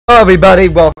Hello everybody,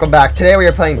 welcome back. Today we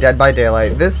are playing Dead by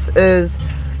Daylight. This is,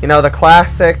 the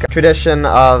classic tradition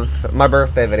of my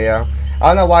birthday video. I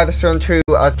don't know why this turned to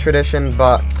a tradition,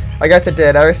 but I guess it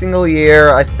did. Every single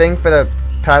year, I think for the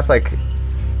past,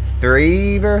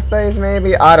 3 birthdays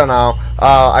maybe? I don't know.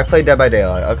 I played Dead by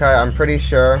Daylight, okay? I'm pretty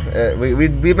sure.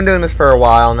 We've been doing this for a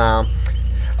while now.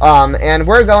 And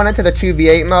we're going into the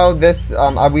 2v8 mode. This,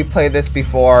 we played this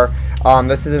before.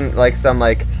 This isn't, some,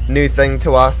 new thing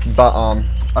to us, but,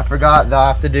 I forgot that I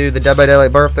have to do the Dead by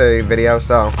Daylight birthday video,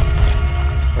 so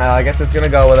I guess we're just gonna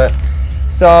go with it.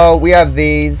 So we have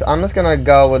these. I'm just gonna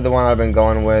go with the one I've been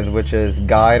going with, which is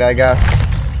Guide, I guess.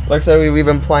 Looks like we've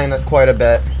been playing this quite a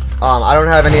bit. I don't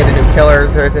have any of the new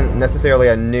killers. There isn't necessarily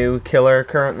a new killer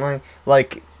currently.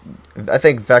 I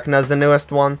think Vecna's the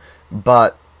newest one,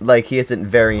 but he isn't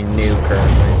very new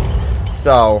currently.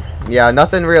 So yeah,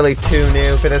 nothing really too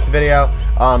new for this video.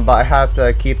 But I have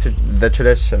to keep to the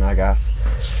tradition, I guess.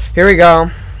 Here we go.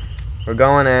 We're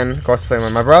going in. Of course, playing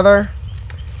with my brother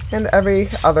and every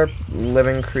other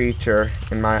living creature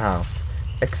in my house,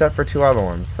 except for 2 other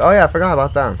ones. Oh yeah, I forgot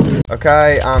about them.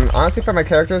 Okay. Honestly, for my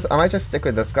characters, I might just stick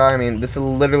with this guy. I mean, this is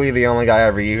literally the only guy I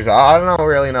ever use. I don't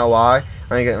really know why.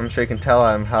 I'm sure you can tell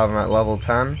I have him at level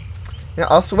 10.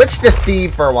 I'll switch to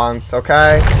Steve for once.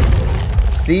 Okay.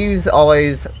 Steve's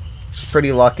always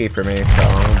pretty lucky for me, so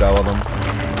I'm gonna go with him.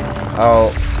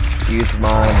 I'll use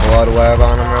my blood web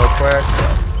on him real quick.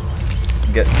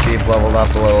 Get Steve leveled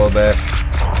up a little bit.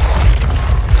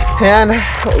 And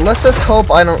let's just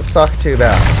hope I don't suck too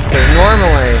bad. Because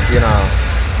normally,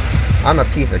 I'm a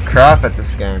piece of crap at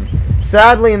this game.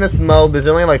 Sadly, in this mode, there's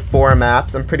only 4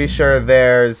 maps. I'm pretty sure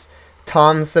there's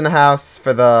Thompson House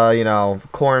for the,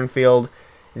 cornfield.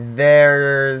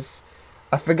 There's...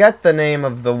 I forget the name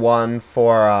of the one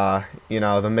for, the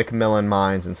McMillan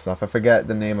Mines and stuff. I forget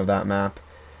the name of that map.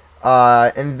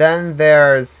 And then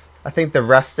there's, I think, the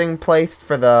resting place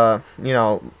for the,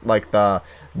 the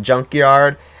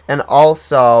junkyard. And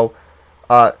also,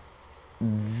 the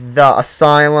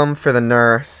asylum for the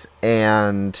nurse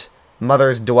and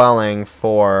mother's dwelling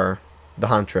for the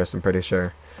huntress, I'm pretty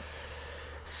sure.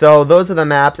 So those are the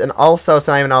maps, and also it's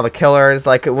not even all the killers.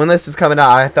 When this was coming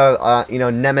out, I thought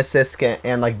Nemesis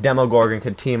and Demogorgon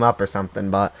could team up or something,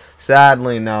 but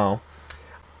sadly no.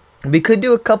 We could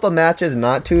do a couple matches,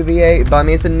 not 2v8, but I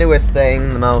mean it's the newest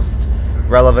thing, the most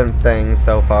relevant thing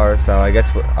so far. So I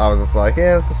guess I was just like,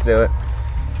 yeah, let's just do it.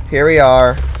 Here we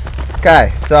are.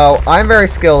 Okay, so I'm very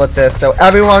skilled at this. So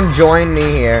everyone, join me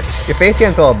here. Your face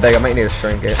cam's a little big. I might need to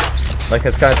shrink it.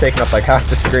 It's kind of taking up half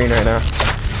the screen right now.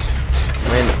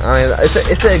 I mean,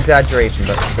 it's an exaggeration,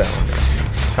 but still.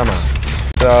 Come on.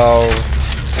 So,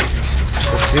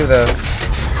 let's do this.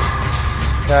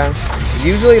 Okay.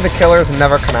 Usually the killers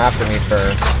never come after me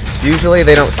first. Usually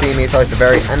they don't see me until the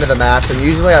very end of the match, and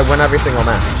usually I win every single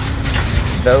match.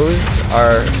 Those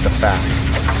are the facts.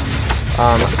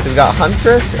 So we got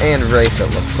Huntress and Wraith, it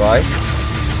looks like.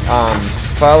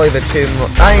 Probably the 2.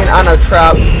 I don't know,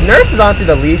 Trap. Nurse is honestly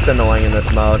the least annoying in this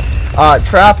mode.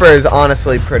 Trapper is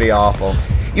honestly pretty awful.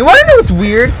 You want to know what's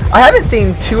weird? I haven't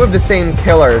seen 2 of the same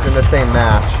killers in the same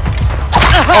match.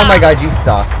 Oh my god, you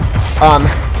suck.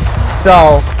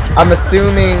 So, I'm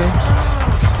assuming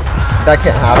that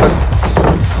can't happen.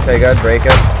 Okay, good, break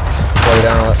it. Slow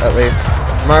down at least.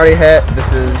 I'm already hit.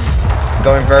 This is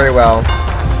going very well.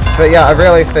 But yeah, I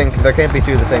really think there can't be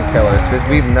 2 of the same killers, because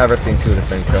we've never seen 2 of the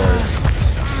same killers.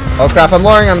 Oh crap, I'm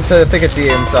luring them to think it's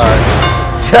you, I'm sorry.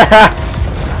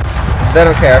 They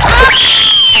don't care.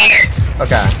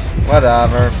 Okay,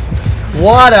 whatever.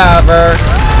 Whatever.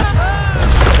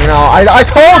 I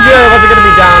told you it wasn't gonna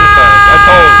be down first. I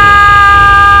told you.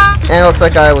 And it looks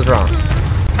like I was wrong.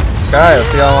 Okay, let's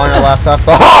see how long I last off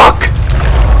the hawk.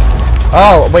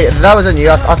 Oh wait, that wasn't you.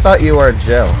 I thought you were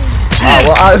Jill. Oh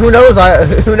well, who knows?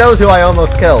 Who knows who I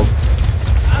almost killed?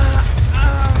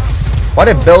 Why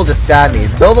did Bill just stab me?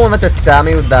 Is Bill the one that just stabbed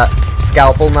me with that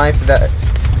scalpel knife?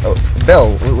 Oh,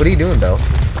 Bill, what are you doing, Bill?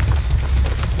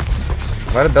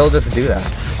 Why did Bill just do that?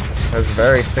 That was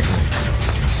very sickening.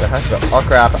 The heck, Bill? Oh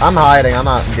crap! I'm hiding. I'm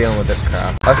not dealing with this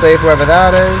crap. I'll save whoever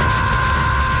that is.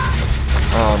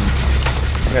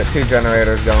 We got 2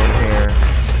 generators going here.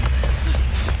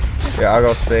 Yeah, I'll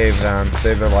go save them.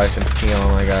 Save their life and heal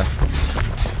them, I guess.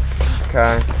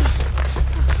 Okay.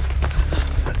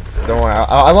 Don't worry,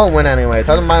 I won't win anyway,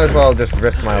 so I might as well just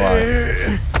risk my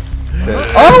life.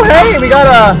 Oh, hey, we got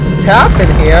a tap in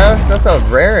here. That's a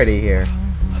rarity here.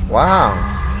 Wow.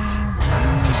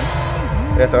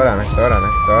 Yeah, throw it on me, throw it on me,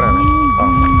 throw it on me.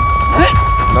 Oh.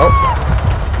 Nope.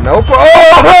 Nope.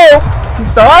 Oh! He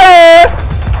saw it!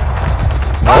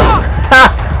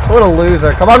 Ha! What a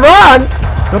loser. Come on, run!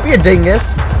 Don't be a dingus.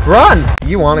 Run!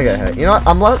 You want to get hit. You know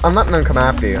what? I'm letting them come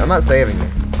after you. I'm not saving you.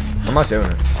 I'm not doing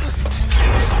it.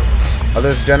 Oh,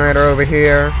 there's a generator over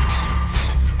here.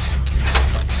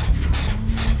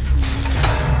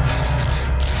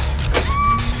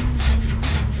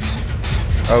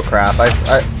 Oh crap!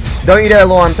 Don't you dare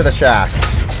lure him to the shack.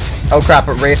 Oh crap!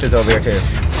 But Wraith is over here too.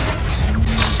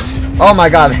 Oh my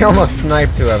god! They almost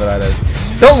sniped whoever that is.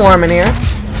 Don't lure him in here.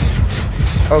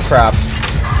 Oh crap!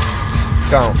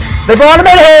 Don't. They brought him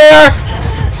in here!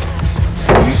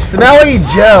 You smelly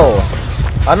Jill.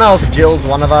 I don't know if Jill's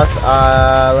one of us.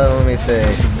 Let me see.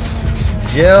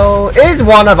 Jill is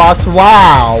one of us.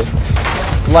 Wow.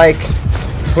 Like,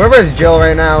 whoever is Jill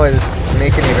right now is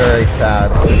making me very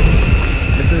sad.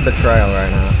 This is betrayal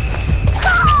right now.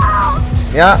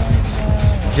 Yeah.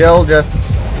 Jill just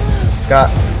got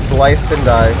sliced and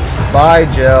diced. Bye,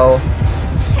 Jill.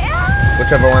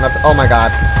 Whichever one of... Oh my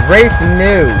god. Wraith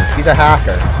knew. He's a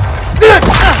hacker.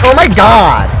 Oh my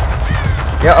god!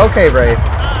 Yeah, okay, Wraith.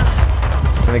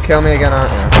 Gonna kill me again,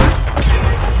 aren't you?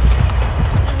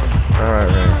 Alright,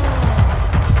 Wraith.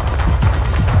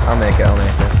 I'll make it.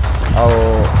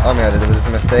 Oh my god, was this a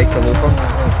mistake to loop him?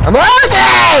 I'm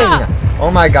loading!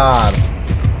 Oh my god.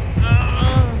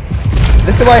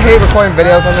 This is why I hate recording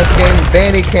videos on this game.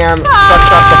 Bandicam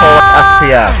sucks up the whole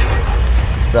FPS.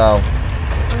 So,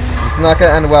 it's not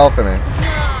gonna end well for me.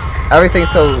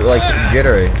 Everything's so, like,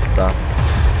 jittery and stuff.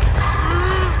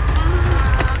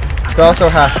 It's also a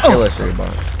half skill issue,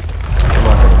 but I'm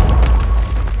not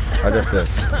gonna. I just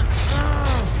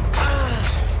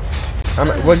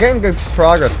did. We're getting good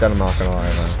progress done, I'm not gonna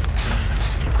lie, though.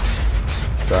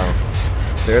 So,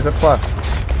 there's a plus.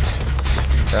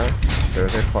 Okay?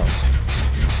 There's a plus.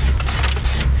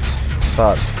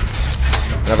 But,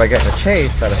 whenever I get in a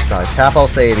chase, that is not. Tap, I'll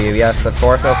save you. Yes, of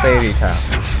course I'll save you, Tap.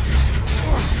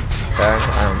 Okay?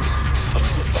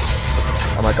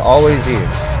 I'm like, always you.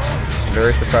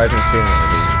 Very surprising feeling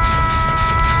of you.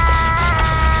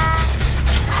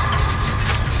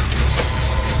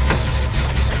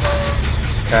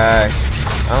 Okay.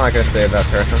 I'm not gonna save that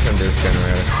person. I'm gonna do this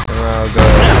generator. I'll go.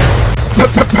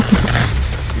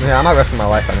 Yeah, I'm not risking my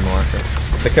life anymore.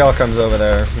 The kill comes over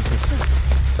there.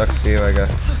 Sucks to you, I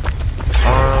guess.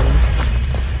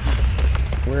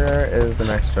 Where is the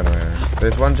next generator?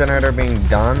 There's one generator being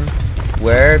done.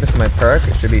 Where? This is my perk.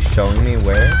 It should be showing me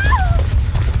where.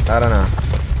 I don't know.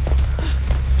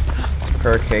 This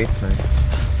perk hates me.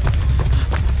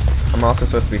 I'm also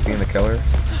supposed to be seeing the killers.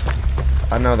 I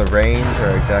don't know the range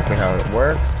or exactly how it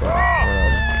works, but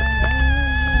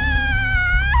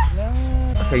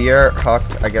whatever. Okay, you're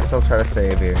hooked. I guess I'll try to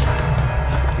save you.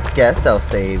 I guess I'll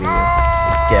save you.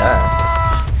 I guess.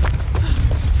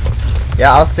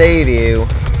 Yeah, I'll save you.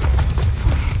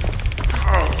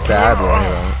 Sadly,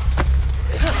 anyway.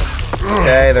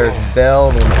 Okay, there's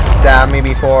Bill, the one that stabbed me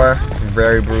before,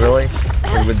 very brutally,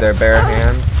 with their bare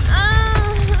hands.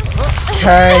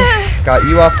 Okay, got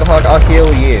you off the hook, I'll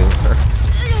heal you.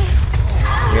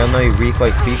 You all know you reek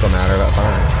like fecal matter, but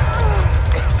fine.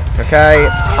 Okay,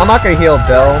 I'm not gonna heal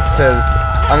Bill, because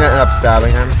I'm gonna end up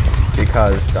stabbing him,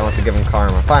 because I want to give him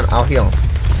karma. Fine, I'll heal him.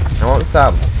 I won't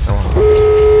stab him. I won't.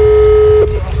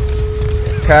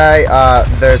 Okay,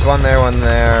 there's one there,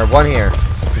 one here.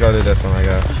 Let's go do this one, I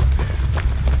guess.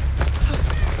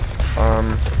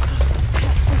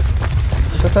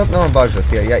 Let's hope no one bugs us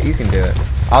here. Yeah, you can do it.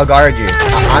 I'll guard you.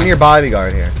 I'm your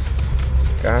bodyguard here.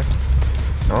 Okay?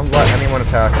 Don't let anyone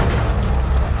attack me.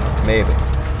 Maybe.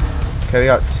 Okay, we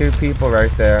got two people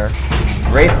right there.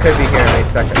 Wraith could be here in a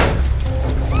second.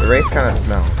 The Wraith kind of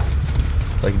smells.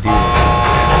 Like demons.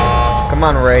 Come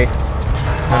on, Wraith.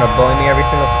 You're gonna bully me every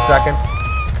single second.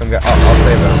 Come get. Oh, I'll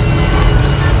save them.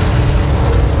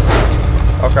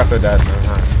 Oh crap, they're dead.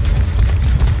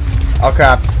 Oh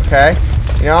crap. Okay.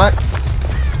 You know what?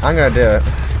 I'm gonna do it.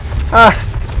 Ah!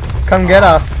 Come get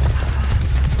us.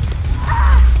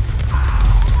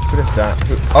 Who just died?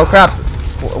 Oh crap!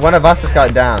 One of us just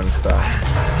got down. So.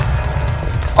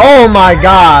 Oh my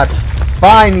god!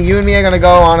 Fine, you and me are gonna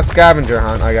go on a scavenger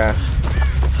hunt, I guess.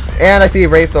 And I see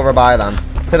Wraith over by them.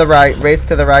 To the right. Wraith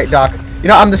to the right. Duck. You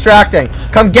know, I'm distracting.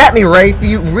 Come get me, Wraith.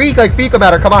 You reek like fecal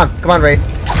matter. Come on. Come on, Wraith.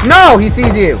 No! He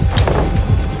sees you.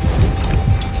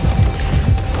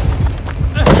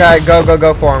 Okay,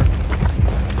 go for him.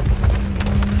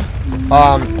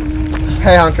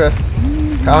 Hey, Huntress.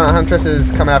 Huntress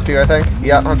is coming after you, I think.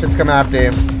 Yeah, Huntress is coming after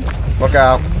you. Look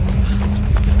out.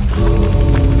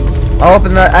 I'll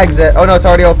open the exit. Oh no, it's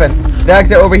already open. The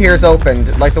exit over here is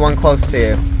opened, like the one close to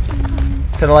you.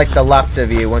 To the, like the left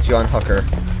of you once you unhook her.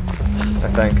 I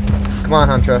think. Come on,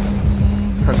 Huntress.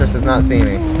 Huntress does not see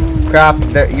me. Crap,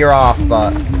 you're off,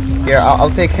 but Here,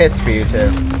 I'll take hits for you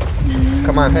too.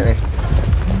 Come on, hit me.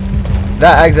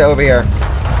 That exit over here.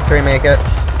 Can we make it?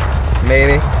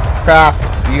 Maybe. Crap.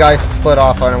 You guys split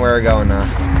off on where we're going now.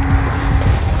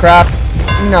 Crap.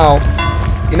 No.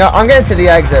 You know, I'm getting to the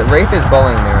exit. Wraith is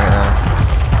bullying me right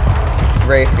now.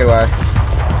 Wraith, get away.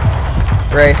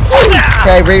 Wraith.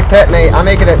 Okay, Wraith hit me. I'm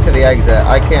making it to the exit.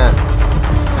 I can't.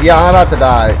 Yeah, I'm about to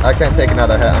die. I can't take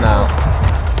another hit. I'm out.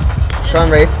 Come on,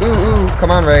 Wraith. Ooh.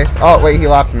 Come on, Wraith. Oh, wait, he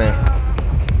left me.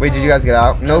 Wait, did you guys get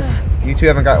out? Nope. You two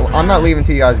haven't got... I'm not leaving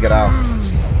until you guys get out.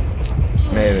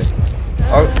 Maybe.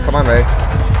 Oh, come on, Wraith.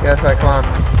 Yeah, that's right. Come on.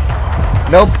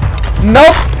 Nope.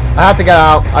 Nope! I have to get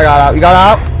out. I got out. You got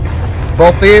out?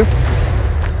 Both of you?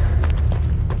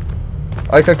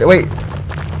 Oh, you took the... Wait.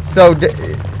 So,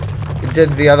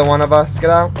 did the other one of us get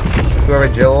out? Whoever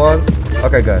Jill was?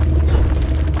 Okay, good.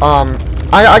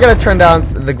 I gotta turn down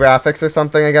the graphics or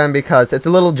something again because it's a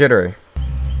little jittery.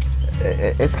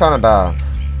 It's kind of bad.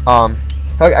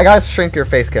 I gotta shrink your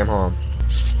face cam home.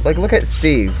 Like, look at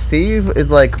Steve. Steve is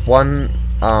like one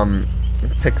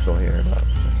pixel here, but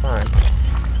it's fine.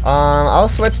 I'll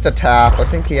switch to Tap. I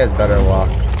think he has better luck,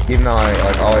 even though I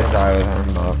like always die with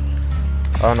him. But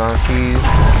oh no, he's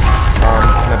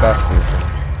my bestie.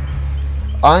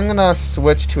 I'm gonna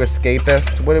switch to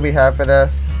Escapist. What do we have for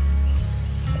this?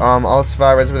 All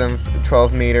survivors within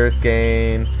 12 meters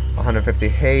gain 150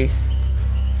 haste.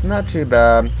 Not too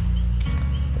bad.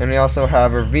 And we also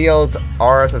have reveals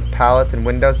auras of pallets and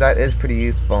windows. That is pretty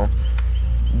useful.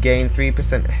 Gain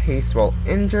 3% haste while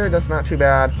injured. That's not too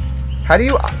bad. How do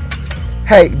you...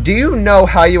 Hey, do you know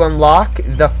how you unlock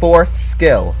the 4th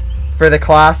skill for the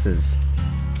classes?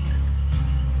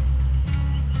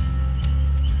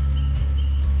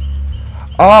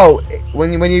 Oh,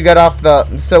 when you get off the...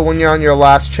 So when you're on your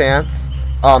last chance,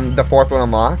 the 4th one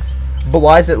unlocks. But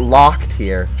why is it locked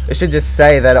here? It should just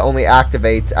say that it only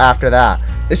activates after that.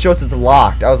 It shows it's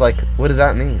locked. I was like, what does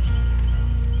that mean?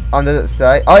 Does it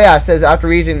say? Oh yeah, it says after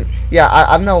reaching... Yeah,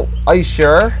 I don't know. Are you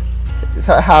sure?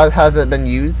 How has it been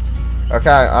used?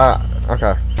 Okay,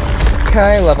 okay.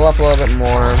 Okay, level up a little bit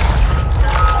more.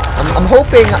 I'm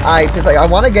hoping because like, I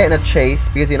want to get in a chase,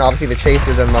 because, you know, obviously the chase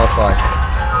is the most, like,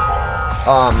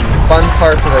 fun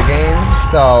parts of the game,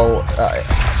 so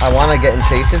I want to get in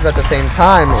chases, but at the same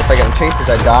time, if I get in chases,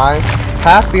 I die.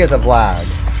 Half because of lag.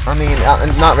 I mean,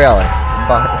 not really,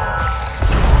 but...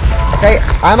 Okay,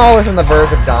 I'm always on the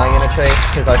verge of dying in a chase,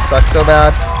 because I suck so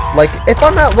bad. Like, if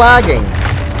I'm not lagging,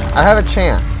 I have a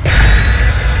chance.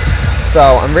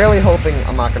 So, I'm really hoping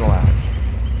I'm not going to lag.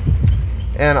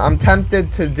 And I'm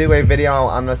tempted to do a video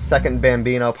on the second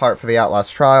Bambino part for the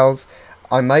Outlast Trials.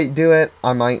 I might do it,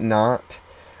 I might not.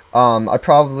 I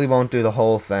probably won't do the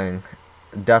whole thing.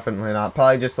 Definitely not.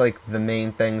 Probably just like the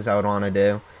main things I would want to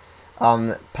do.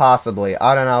 Possibly.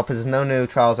 I don't know, because there's no new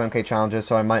Trials MK challenges,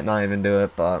 so I might not even do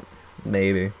it, but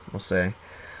maybe. We'll see.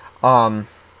 And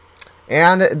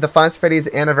the Five Freddy's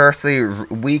anniversary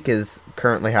week is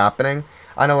currently happening.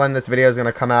 I know when this video is going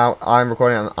to come out. I'm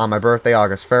recording on my birthday,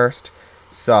 August 1st.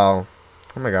 So,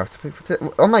 oh my god.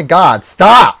 Oh my god,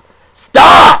 stop!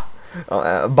 Stop!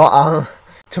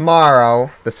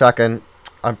 Tomorrow, the 2nd,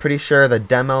 I'm pretty sure the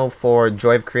demo for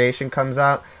Joy of Creation comes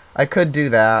out. I could do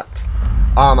that.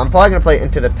 I'm probably going to play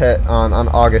Into the Pit on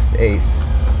August 8th,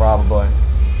 probably.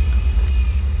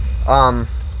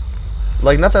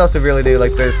 Like, nothing else to really do.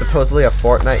 Like, there's supposedly a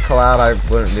Fortnite collab. I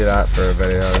wouldn't do that for a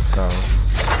video, so...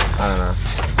 I don't know.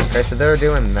 Okay, so they're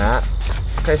doing that.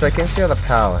 Okay, so I can't see all the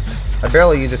pallets. I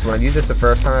barely used this one. I used this the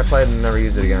first time I played and never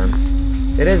used it again.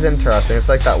 It is interesting. It's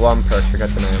like that one perk. Forget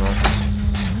the name of.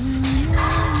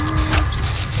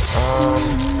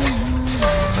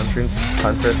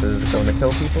 Huntress is going to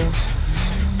kill people.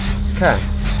 Okay.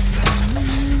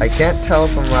 I can't tell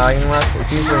if I'm lagging less.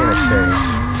 It's usually in a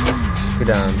chase. Go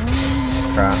down.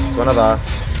 Crap. It's one of us.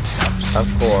 Of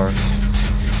course.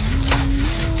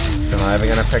 Am I ever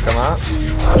gonna pick him up?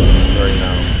 Or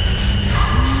no?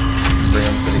 Bring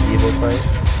him to the evil place?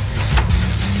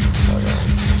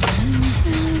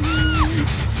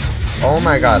 Oh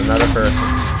my god, another person.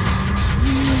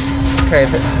 Okay,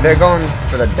 they're going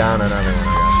for the down and everyone,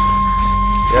 I guess.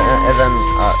 Yeah, and then,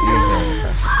 use him.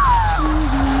 Okay.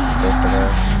 Go for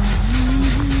there.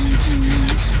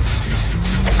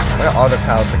 What are all the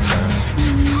pallets again?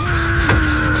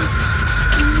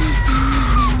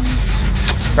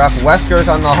 Crap, Wesker's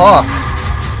on the hook.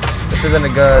 This isn't a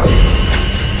good.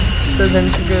 This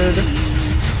isn't good.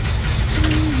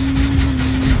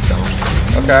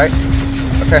 Okay.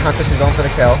 Okay, Huntress is going for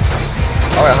the kill.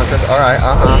 Alright, Huntress. Alright,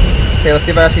 Okay, let's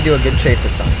see if I actually do a good chase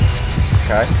this time.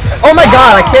 Okay. Oh my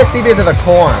god, I can't see because of the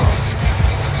corn.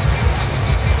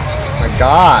 Oh my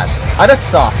god. I just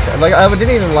suck. Like, I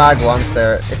didn't even lag once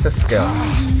there. It's just skill.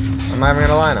 I'm not even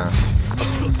gonna lie now.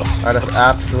 I just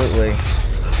absolutely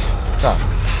suck.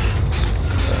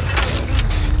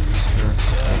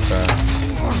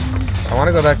 I want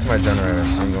to go back to my generator.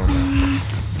 I'm going back.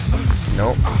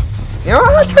 Nope. You know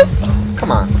what, Huntress?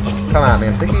 Come on. Come at me.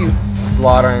 I'm sick of you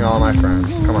slaughtering all my friends.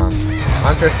 Come on.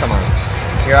 Huntress, come on.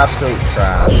 You're absolute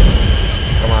trash.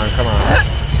 Come on, come on.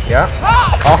 Yeah?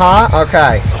 Uh-huh.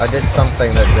 Okay. I did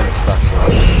something that didn't suck.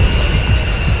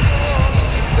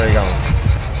 There you go.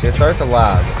 See, it starts to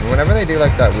lag. And whenever they do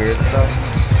like that weird stuff,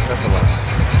 it starts to lag.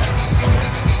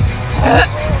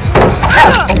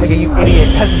 Oh my god, you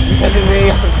idiot. That's just because of me.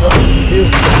 I'm so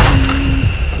stupid.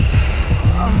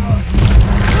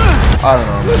 I don't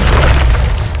know, man.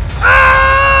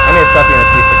 I need to stop being a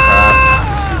piece of crap.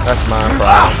 That's my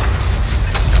problem.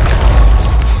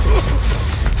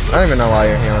 I don't even know why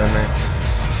you're healing me.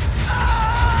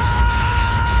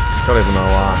 Don't even know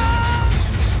why.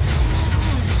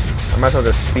 I might as well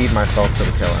just feed myself to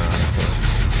the killer, honestly.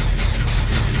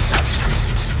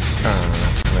 I don't know.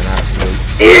 I'm an absolute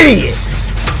idiot!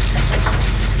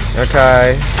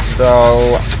 Okay,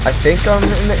 so I think I'm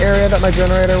in the area that my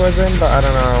generator was in, but I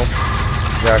don't know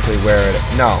exactly where it is.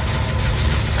 No.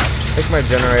 I think my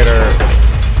generator...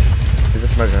 Is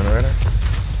this my generator?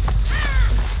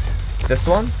 This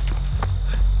one?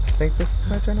 I think this is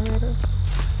my generator?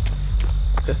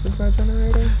 This is my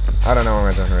generator? I don't know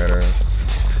where my generator is.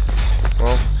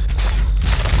 Well...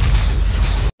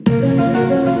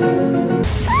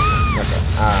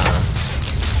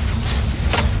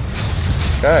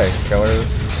 Okay, okay, killer's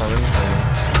coming soon.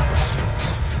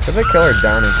 Could the killer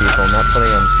downing people, not putting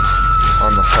them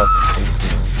on the hook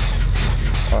instantly?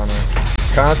 Oh no.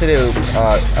 Kind of have to do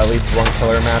at least one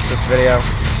killer match this video.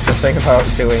 The thing about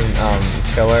doing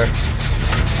killer.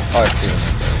 Oh, I see them.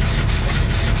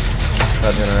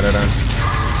 That generator done.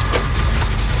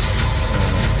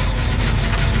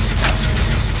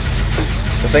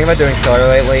 The thing about doing killer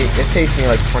lately, it takes me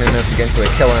like 20 minutes to get into a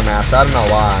killer match. I don't know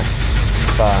why,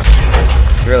 but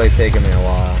it's really taking me a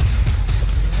while.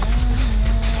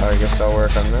 I guess I'll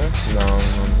work on this. No, I'm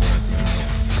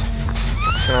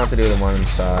gonna have to do the one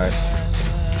inside.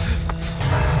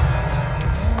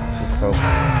 Just hope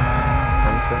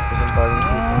Huntress isn't bugging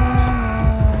people.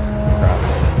 Crap.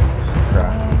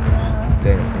 Crap.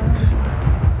 Dang it.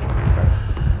 Okay.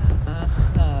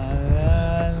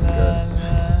 Good.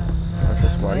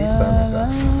 Huntress, why do you sound like that?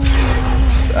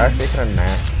 It's actually kind of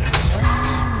nasty.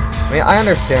 I mean, I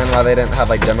understand why they didn't have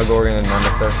like Demogorgon and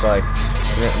Nemesis like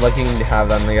looking to have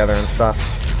them together and stuff,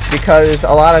 because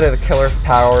a lot of the killer's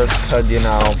powers could, you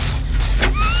know,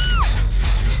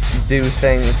 do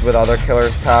things with other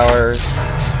killers' powers.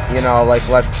 You know, like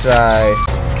let's say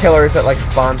killers that like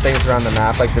spawn things around the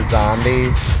map, like the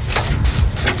zombies.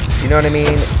 You know what I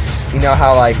mean? You know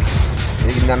how like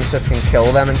Nemesis can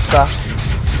kill them and stuff.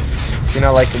 You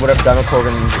know, like what if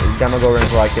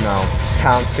Demogorgon's like, you know,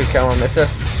 counts to kill them? It's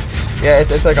just, yeah,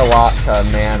 it's like a lot to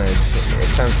manage. It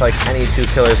sounds like any two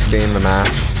killers could be in the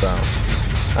match, so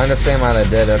I understand why they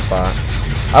did it, but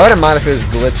I wouldn't mind if it was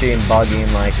glitchy and buggy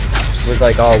and like was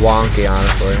like all wonky,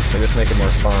 honestly. They just make it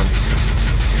more fun.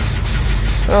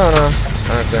 I don't know. I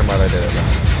understand why they did it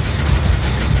though.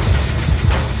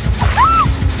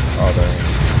 Oh, there.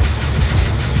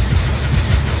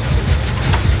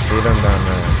 See them down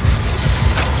there.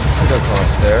 I'm gonna go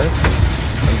upstairs.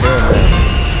 I'm doing this.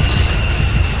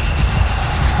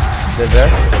 Did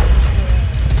this?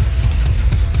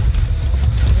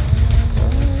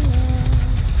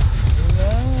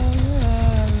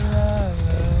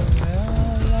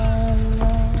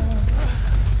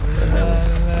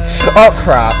 Oh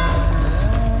crap!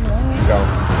 Go.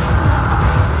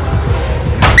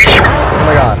 Oh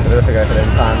my god! I didn't think I hit it in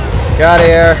time. Get out of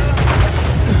here!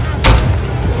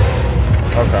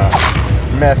 Oh crap!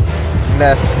 Miss,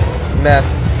 miss, miss.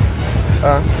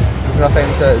 There's nothing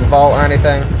to vault or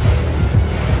anything.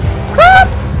 Crap!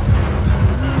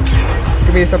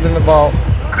 Give me something to vault.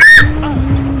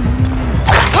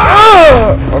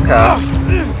 Okay.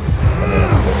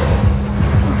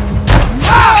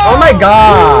 Oh my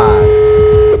god!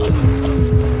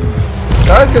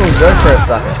 That was doing good for a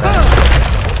second.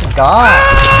 God.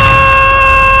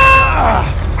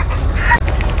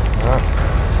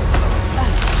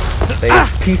 They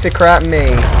piece of crap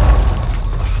me.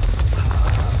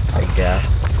 I guess.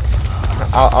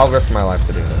 I'll risk my life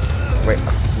to do this. Wait,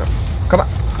 no. Come on.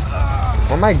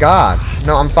 Oh my god.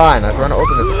 No, I'm fine. I was trying to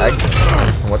open this exit.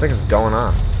 What the heck is going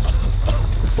on?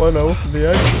 Just want to open the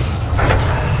exit.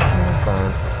 I'm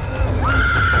fine.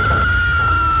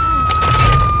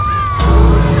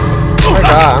 Oh my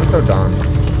god, I'm so done.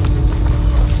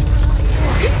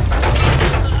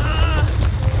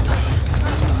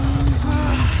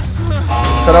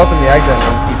 cut open the exit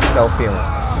and keep self-healing.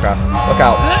 Crap. Look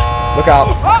out. Look out.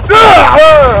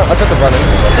 I took the run into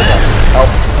it.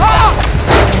 Help.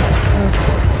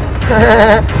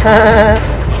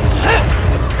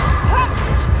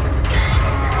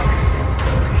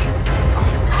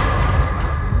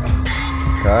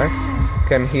 Okay.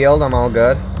 Okay, I'm healed. I'm all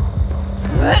good.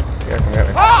 Here, come get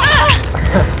me. Come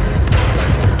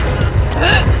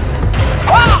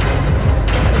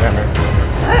get me.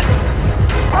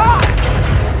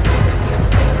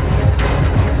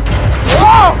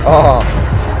 Oh!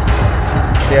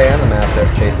 See, I am the master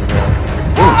of chases now.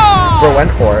 Ooh, bro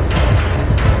went for it.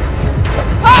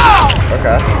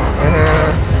 Okay.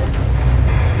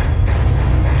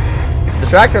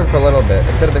 Distract him for a little bit.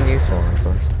 It could have been useful,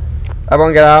 honestly.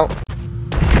 Everyone get out.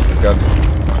 Good.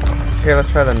 Okay, let's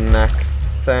try the next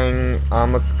thing.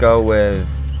 Let's go with...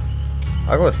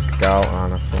 I'll go with Scout,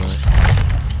 honestly.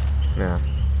 Yeah.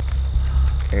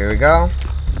 Here we go.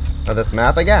 Oh, this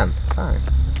map again. Fine.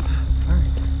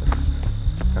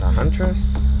 Got a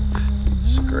Huntress.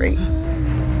 It's great. We'll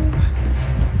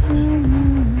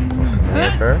come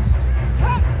here first.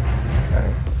 Okay.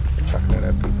 Chucking it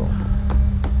at people.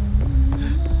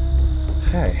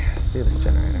 Okay, let's do this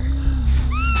generator.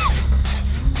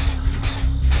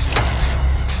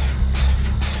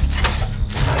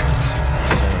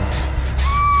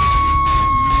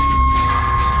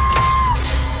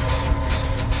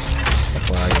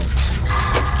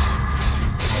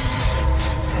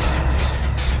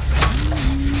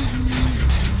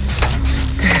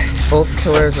 Both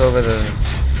killers over the...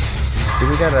 Do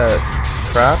we got a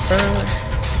trapper?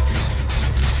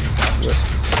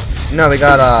 No, we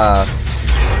got a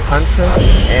Huntress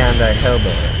and a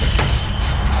Hillbilly.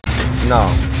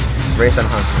 No, Wraith and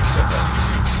Huntress.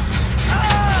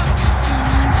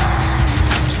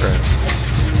 Right.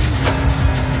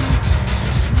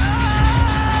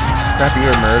 Crap, you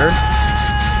were murdered?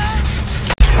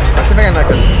 Let's see if I can like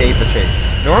escape the chase.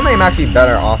 Normally I'm actually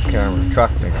better off camera.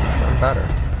 Trust me guys, I'm better.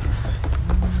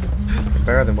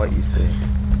 Better than what you see.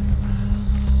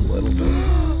 A little bit.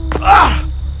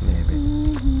 Maybe.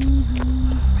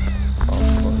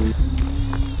 Possibly.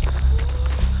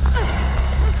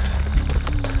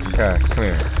 Okay, come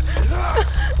here.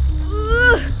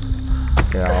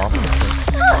 Get off.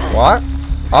 What?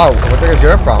 Oh, what the heck is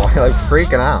your problem? You're like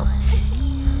freaking out.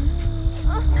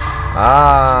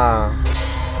 Ah.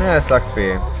 Yeah, that sucks for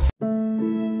you.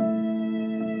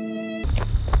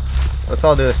 Let's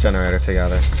all do this generator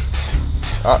together.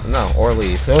 Oh, no, or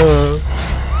leave.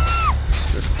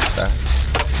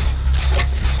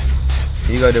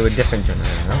 You go to a different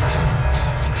generator. Okay.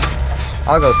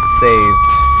 I'll go save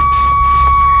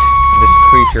this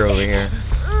creature over here.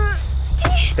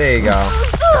 There you go.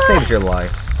 I saved your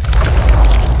life. I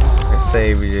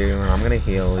saved you, and I'm gonna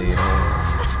heal you.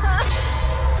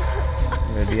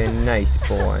 I'm gonna be a nice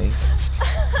boy.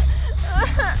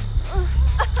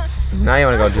 Now you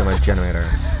wanna go do my generator.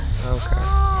 Okay.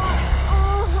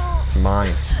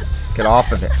 Mine. Get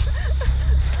off of it.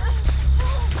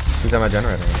 Who's on my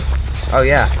generator? Oh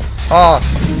yeah. Oh,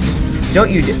 don't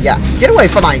you? Yeah. Get away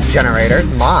from my generator.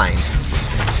 It's mine.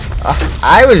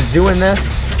 I was doing this.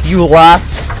 You left.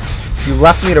 You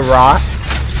left me to rot,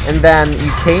 and then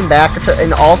you came back,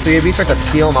 and all three of you tried to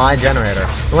steal my generator.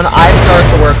 When I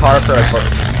started to work hard for it.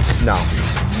 No.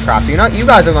 Crap. You know, you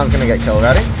guys are the ones gonna get killed.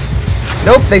 Ready?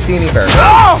 Nope. They see me first.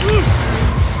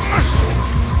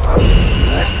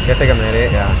 You think I'm an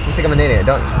idiot? Yeah. You think I'm an idiot,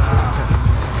 don't you? You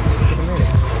think I'm an idiot?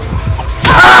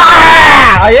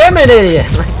 Ah! I am an idiot!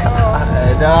 Oh my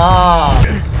god. No.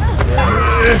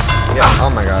 Yeah. Oh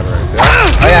my god, right.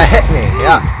 Oh yeah, hit me.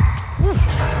 Yeah.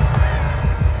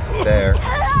 There.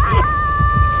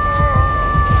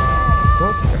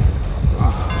 Don't.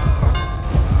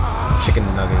 Chicken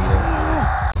nugget eater.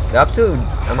 The absolute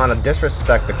amount of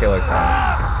disrespect the killers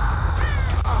have.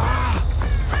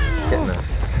 Getting the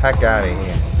heck out of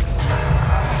here.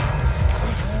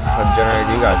 What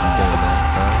generator you guys are doing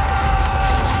next,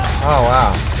 huh? Oh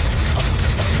wow.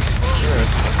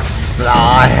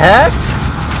 Aw, heck?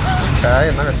 Okay,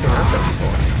 I've never seen that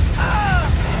before.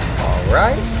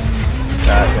 Alright.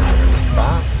 That generator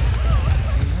stopped.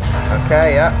 Okay,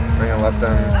 yeah. We're gonna let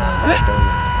them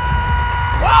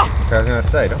okay, I was gonna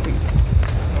say, don't be.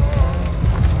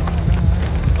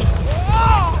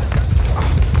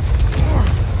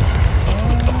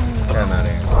 Get him out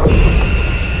of here.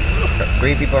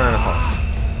 3 people are in a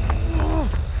hole.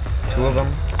 2 of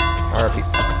them are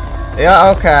people.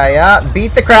 Yeah, okay, yeah.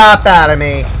 Beat the crap out of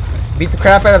me. Beat the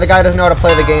crap out of the guy who doesn't know how to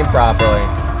play the game properly.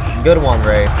 Good one,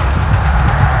 Ray.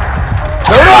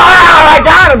 Oh, I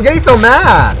got him! I'm getting so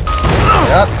mad.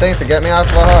 Yep, thanks for getting me off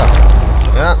the hook.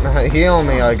 Yeah, heal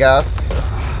me, I guess.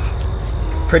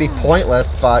 It's pretty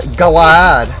pointless, but go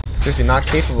ahead. Seriously, not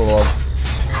capable of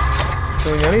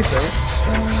doing anything.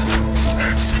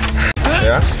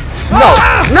 Yeah? No!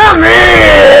 Not me!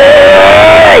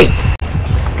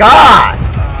 God!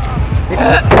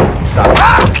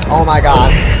 Oh my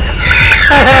god.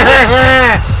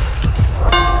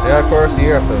 Yeah, of course,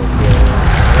 you have to.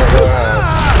 Go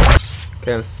ahead.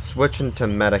 Okay, I'm switching to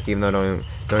medic, even though I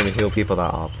don't even heal people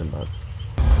that often, but.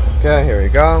 Okay, here we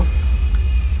go.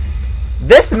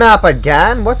 This map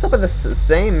again? What's up with this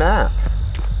same map?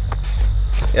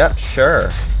 Yep,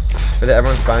 sure. But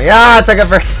everyone's fine. Yeah, it's like a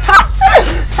first.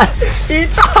 He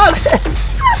thought it!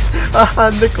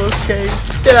 Nicolas Cage.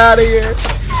 Get out of here.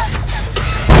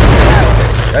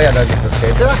 Oh yeah, that's Nicolas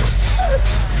Cage.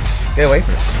 Get away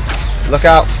from me. Look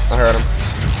out. I heard him.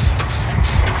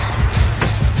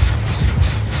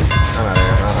 I'm out of here.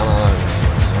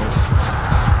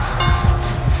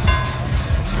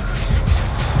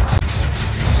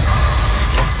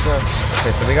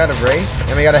 Okay, so we got a Wraith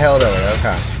and we got a Hellbilly.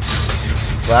 Okay.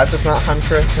 Well, that's just not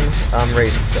Huntress and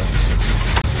Wraith stuff.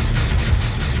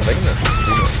 I think that's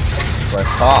what I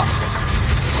thought.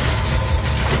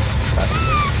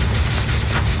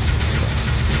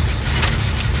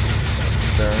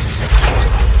 Sure.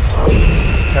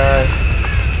 Okay.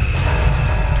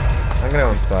 I'm gonna go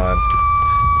inside.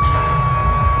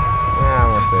 Yeah, I'm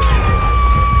gonna save it.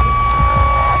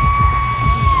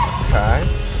 Okay.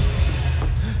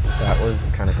 That was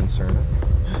kind of concerning.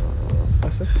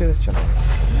 Let's just do this challenge.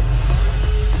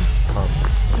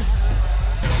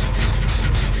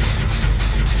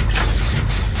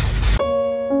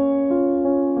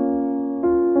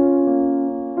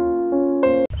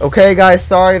 Okay guys,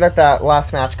 sorry that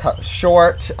last match cut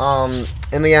short.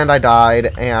 In the end I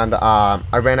died and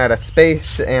I ran out of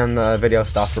space and the video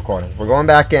stopped recording. We're going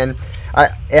back in.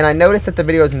 And I noticed that the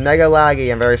video is mega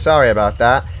laggy. I'm very sorry about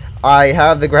that. I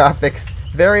have the graphics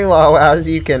very low, as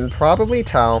you can probably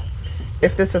tell.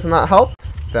 If this does not help,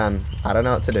 then I don't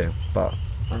know what to do. But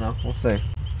I don't know, we'll see.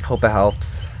 Hope it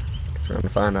helps. Guess we're gonna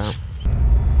find out.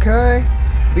 Okay.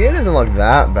 The end doesn't look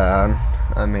that bad.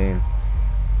 I mean,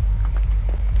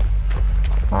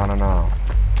 I don't know.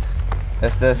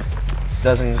 If this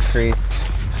does increase,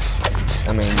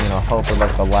 I mean, you know, help with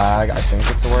like the lag, I think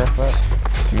it's worth it.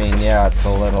 I mean, yeah, it's a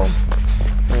little,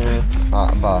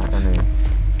 but I mean,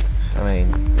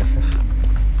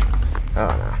 I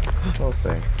don't know. We'll see.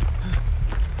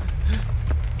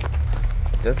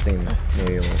 It does seem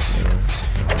maybe a little smoother.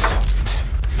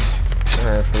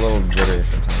 It's a little jittery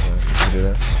sometimes when you do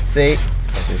this. See?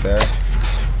 Something there.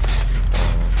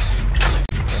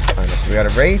 So we got a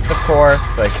Wraith, of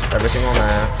course, like every single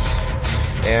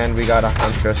match. And we got a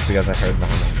Huntress because I heard the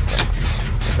humming.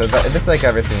 So this is like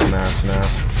every single match now.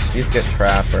 You just get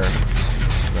Trapper.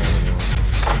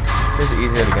 It's just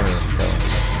easier to get in this kill.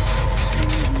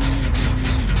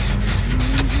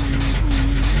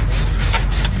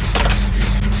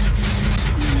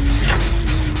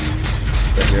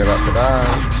 So you're about to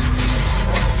die.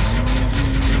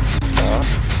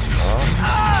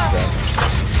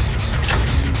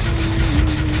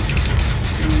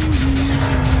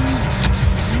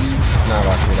 Not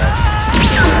about to die.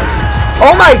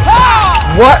 Oh my!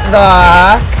 What the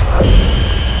heck?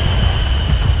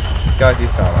 Guys, you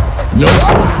saw that. Nope.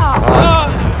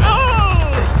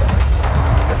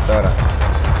 Get soda.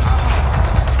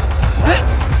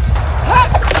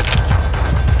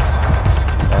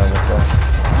 This way.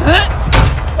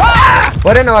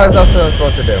 Well, I didn't know what I was also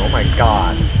supposed to do. Oh my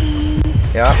god.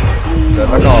 Yeah. Good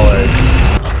luck always.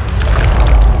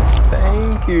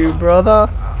 Thank you, brother.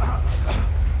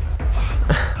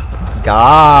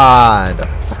 God.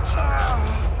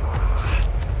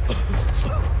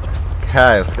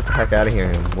 Okay, let's get the heck out of here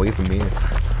and wait for me.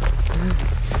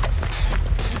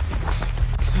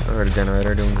 I heard a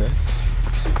generator doing good.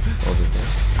 All doing good.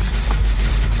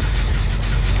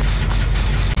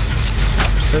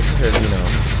 This is, you know,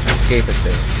 escape it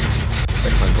too.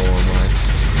 Like my goal in life.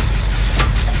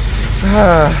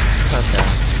 Okay.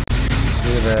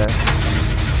 Do this.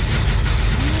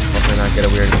 Hopefully not get a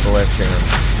weird glitch and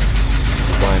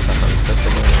blind up on this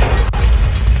again.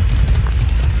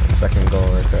 Second goal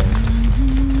right there.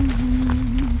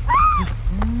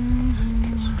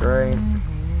 Just straight.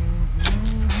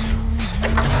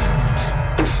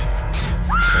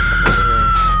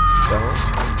 Don't.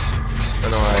 I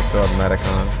know I still have medic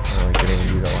on. I didn't even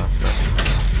do the last match.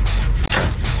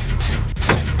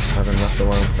 I've been left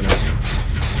alone for now.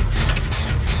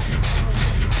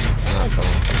 Not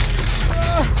alone.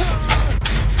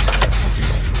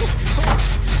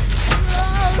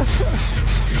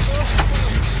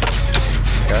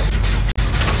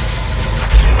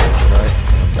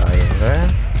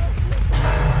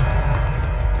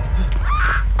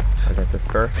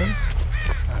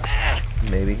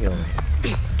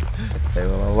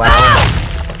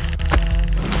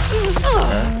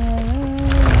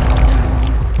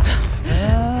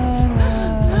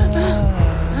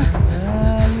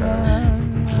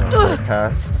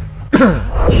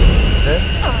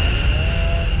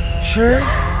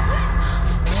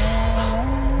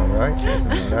 right?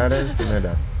 That is, and they're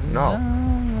dead. No.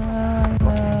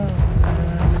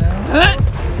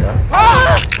 Yeah.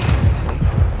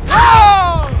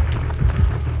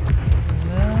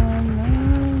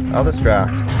 I'll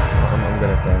distract. I'm good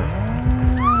at that.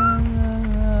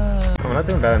 Oh, we're not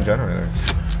doing bad on generators.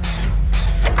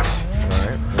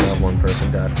 Alright, we have one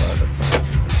person dead, but that's fine.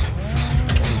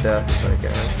 One death is like,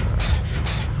 yeah, that's fine.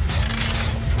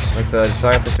 Like I said,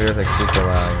 sorry if this video is like super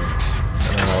loud.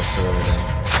 I don't know what to really do.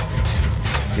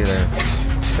 It's either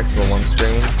pixel 1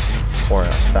 screen or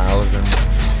 1,000.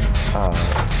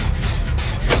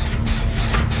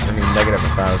 I mean, negative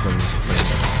 1,000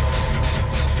 frames.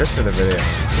 Just for the video.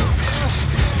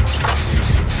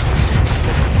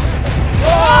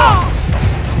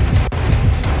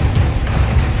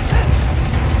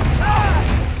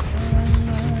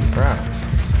 Crap.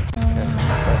 Yeah,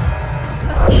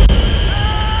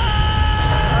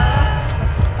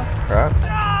 crap.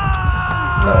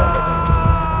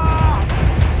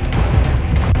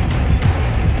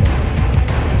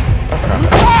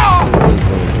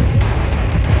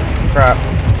 Crap.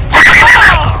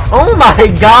 Oh my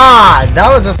god!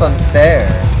 That was just unfair.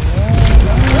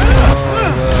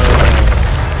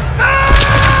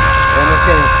 And it's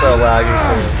getting so laggy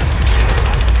too.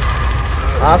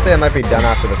 Honestly, I might be done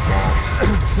after this match.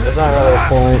 There's not really a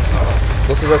point.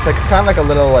 This is just like kind of like a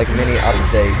little like mini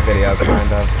update video,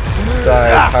 kind of. So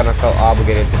I kind of felt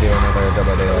obligated to do another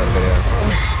Double Daylight video.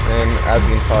 And as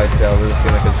you can probably tell, it doesn't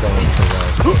seem like it's going so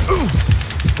well.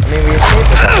 I mean, we escaped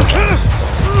the time.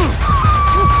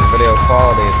 The video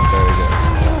quality isn't very good.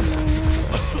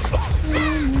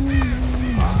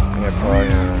 Yeah, probably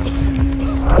turn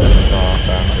this off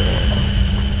after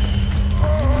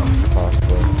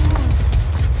possibly.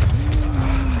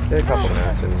 Did a couple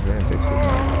matches, we didn't do too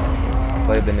bad.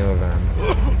 Played the new event.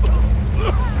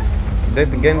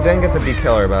 Didn't get to be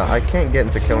killer, but I can't get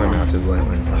into killer matches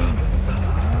lately, so.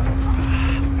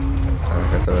 I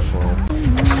guess I just won't.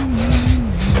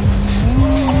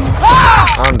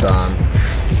 I'm done.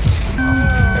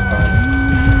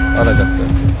 Oh, that just did.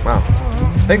 Wow.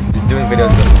 I think doing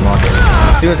videos just unlocking.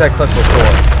 As soon as I click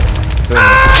record, doing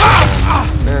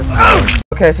this.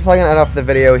 Okay, so probably gonna end off the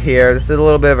video here. This is a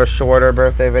little bit of a shorter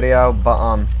birthday video, but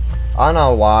I don't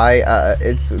know why.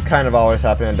 It's kind of always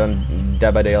happening. I've done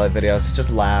Dead by Daylight videos. It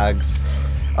just lags.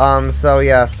 So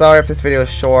yeah, sorry if this video is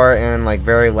short and like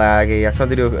very laggy. I just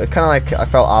wanted to do kind of like I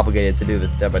felt obligated to do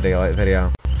this Dead by Daylight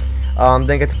video.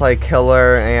 Didn't get to play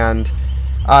killer, and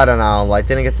I don't know, like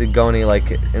didn't get to go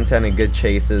into any good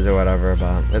chases or whatever,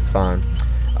 but it's fine.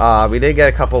 We did get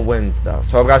a couple wins though.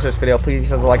 So I hope you guys enjoyed this video. Please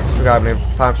hit the like, subscribe, and if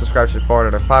 5 subscribers to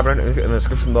 400 or 500 in the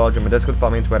description below. Join my Discord,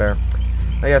 follow me on Twitter.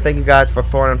 But yeah, thank you guys for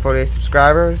 448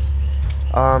 subscribers.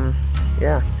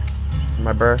 Yeah, it's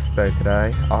my birthday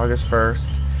today, August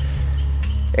 1st.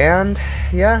 And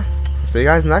yeah, see you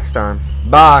guys next time.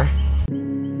 Bye.